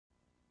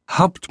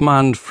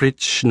Hauptmann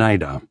Fritz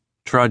Schneider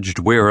trudged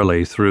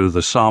wearily through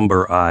the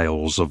somber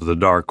aisles of the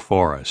dark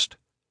forest.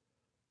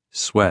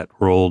 Sweat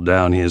rolled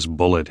down his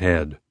bullet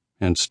head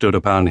and stood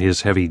upon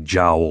his heavy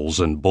jowls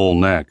and bull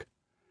neck.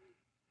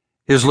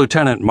 His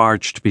lieutenant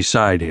marched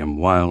beside him,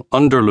 while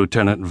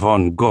Under-Lieutenant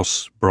von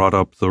Guss brought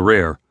up the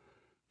rear,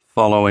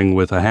 following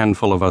with a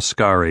handful of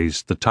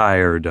askaris the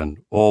tired and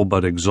all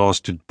but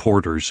exhausted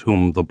porters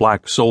whom the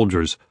black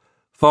soldiers,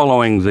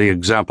 following the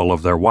example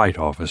of their white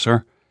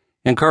officer,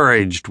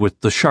 encouraged with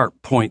the sharp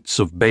points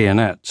of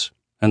bayonets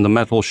and the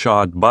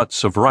metal-shod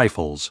butts of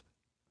rifles.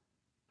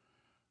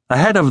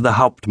 Ahead of the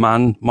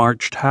Hauptmann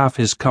marched half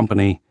his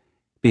company,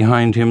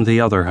 behind him the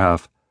other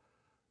half.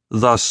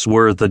 Thus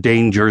were the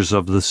dangers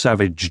of the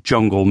savage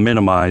jungle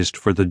minimized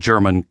for the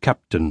German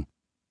captain.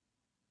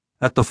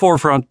 At the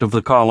forefront of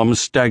the column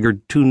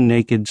staggered two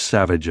naked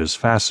savages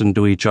fastened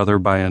to each other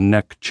by a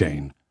neck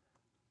chain.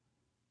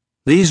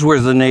 These were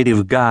the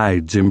native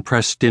guides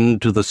impressed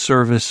into the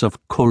service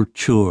of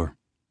Kultur,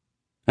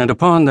 and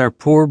upon their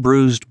poor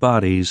bruised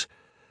bodies,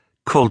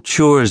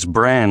 Kultur's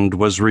brand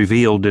was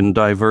revealed in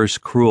diverse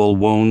cruel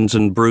wounds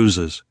and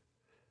bruises.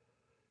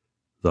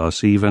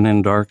 Thus, even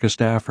in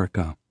darkest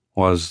Africa,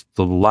 was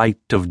the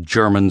light of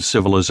German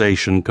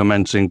civilization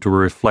commencing to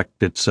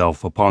reflect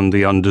itself upon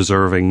the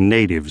undeserving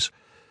natives,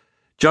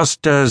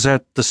 just as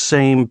at the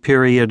same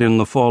period in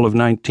the fall of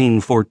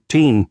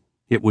 1914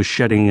 it was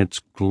shedding its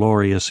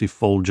glorious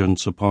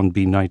effulgence upon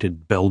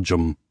benighted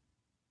Belgium.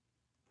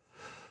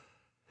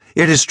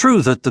 It is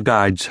true that the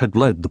guides had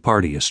led the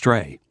party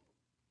astray,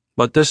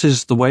 but this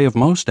is the way of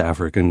most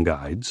African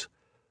guides.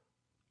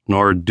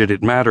 Nor did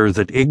it matter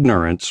that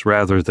ignorance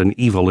rather than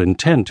evil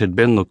intent had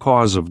been the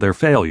cause of their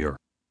failure.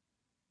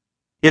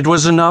 It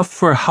was enough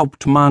for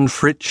Hauptmann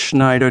Fritz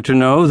Schneider to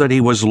know that he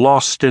was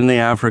lost in the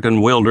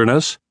African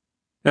wilderness,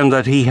 and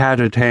that he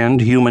had at hand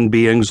human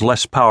beings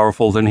less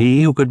powerful than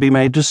he who could be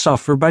made to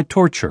suffer by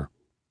torture.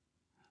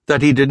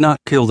 That he did not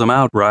kill them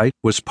outright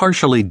was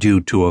partially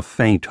due to a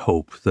faint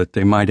hope that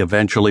they might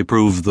eventually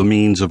prove the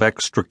means of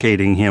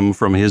extricating him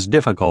from his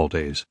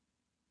difficulties,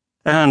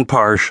 and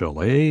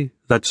partially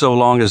that so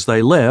long as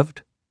they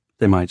lived,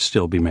 they might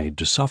still be made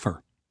to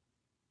suffer.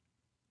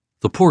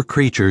 The poor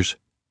creatures,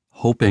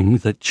 hoping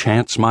that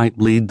chance might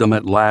lead them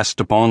at last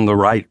upon the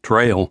right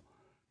trail,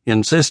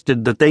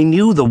 insisted that they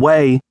knew the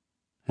way,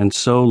 and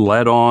so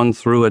led on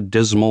through a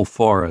dismal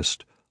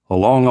forest,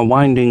 along a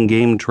winding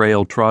game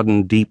trail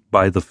trodden deep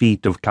by the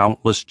feet of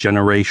countless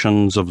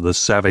generations of the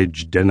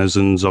savage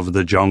denizens of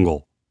the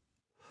jungle.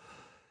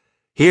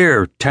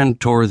 Here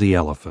Tentor the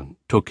elephant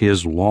took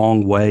his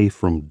long way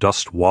from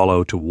dust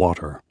wallow to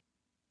water.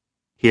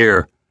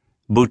 Here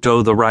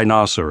Buto the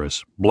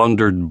rhinoceros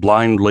blundered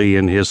blindly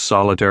in his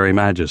solitary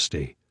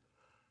majesty,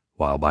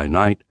 while by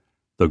night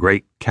the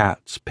great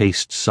cats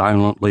paced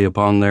silently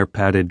upon their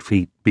padded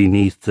feet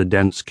beneath the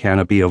dense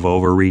canopy of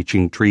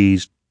overreaching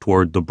trees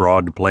toward the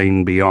broad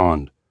plain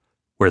beyond,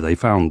 where they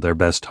found their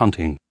best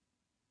hunting.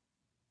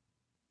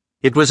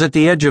 It was at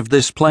the edge of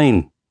this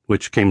plain,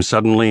 which came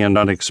suddenly and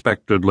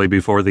unexpectedly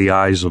before the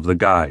eyes of the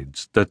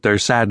guides, that their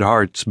sad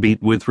hearts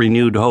beat with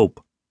renewed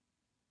hope.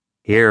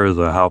 Here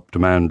the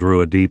Hauptmann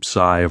drew a deep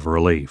sigh of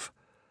relief,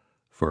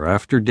 for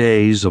after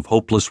days of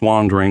hopeless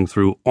wandering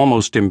through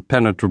almost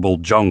impenetrable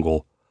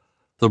jungle,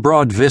 the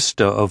broad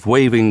vista of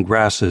waving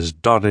grasses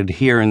dotted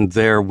here and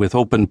there with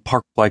open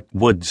park-like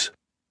woods,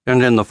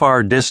 and in the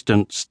far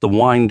distance the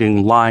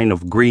winding line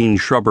of green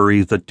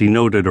shrubbery that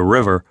denoted a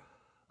river,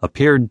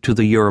 appeared to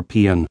the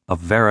European a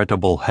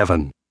veritable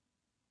heaven.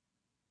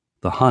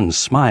 The Hun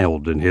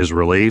smiled in his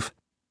relief,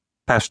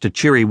 passed a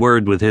cheery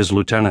word with his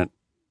lieutenant,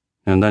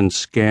 and then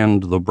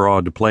scanned the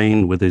broad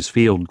plain with his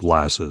field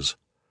glasses.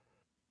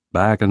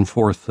 Back and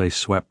forth they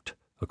swept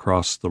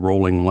across the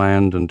rolling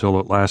land until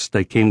at last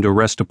they came to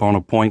rest upon a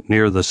point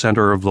near the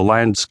center of the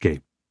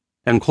landscape,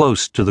 and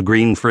close to the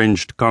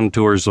green-fringed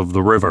contours of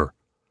the river.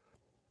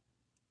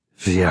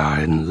 "We are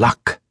in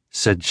luck,"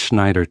 said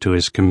Schneider to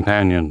his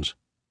companions.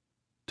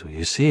 "Do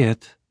you see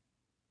it?"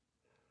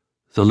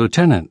 The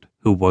lieutenant,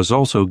 who was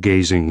also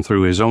gazing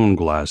through his own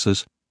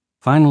glasses,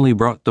 finally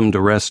brought them to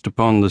rest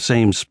upon the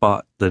same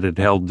spot that had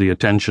held the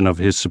attention of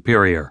his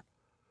superior.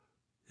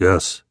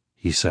 "Yes,"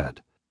 he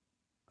said,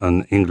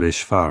 "an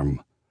English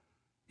farm.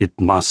 It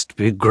must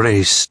be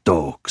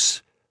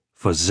Greystokes,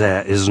 for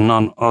there is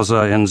none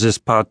other in this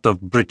part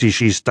of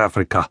British East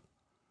Africa.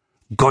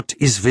 God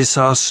is with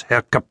us,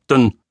 Herr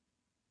Captain."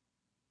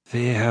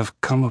 "We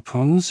have come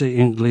upon the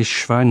English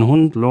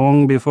Schweinhund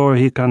long before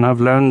he can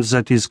have learned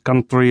that his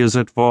country is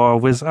at war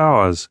with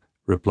ours,"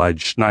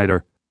 replied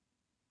Schneider.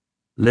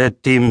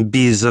 "Let him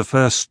be the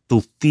first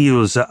to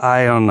feel the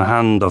iron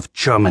hand of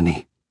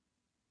Germany."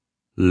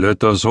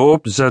 "Let us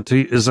hope that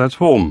he is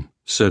at home,"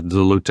 said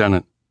the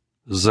lieutenant,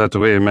 "that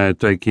we may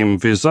take him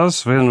with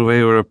us when we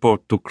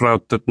report to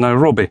Kraut at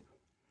Nairobi.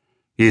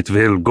 It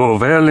will go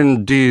well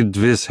indeed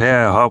with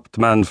Herr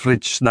Hauptmann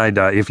Fritz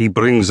Schneider if he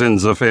brings in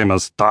the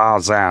famous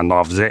Tarzan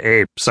of the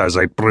apes as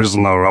a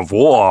prisoner of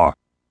war."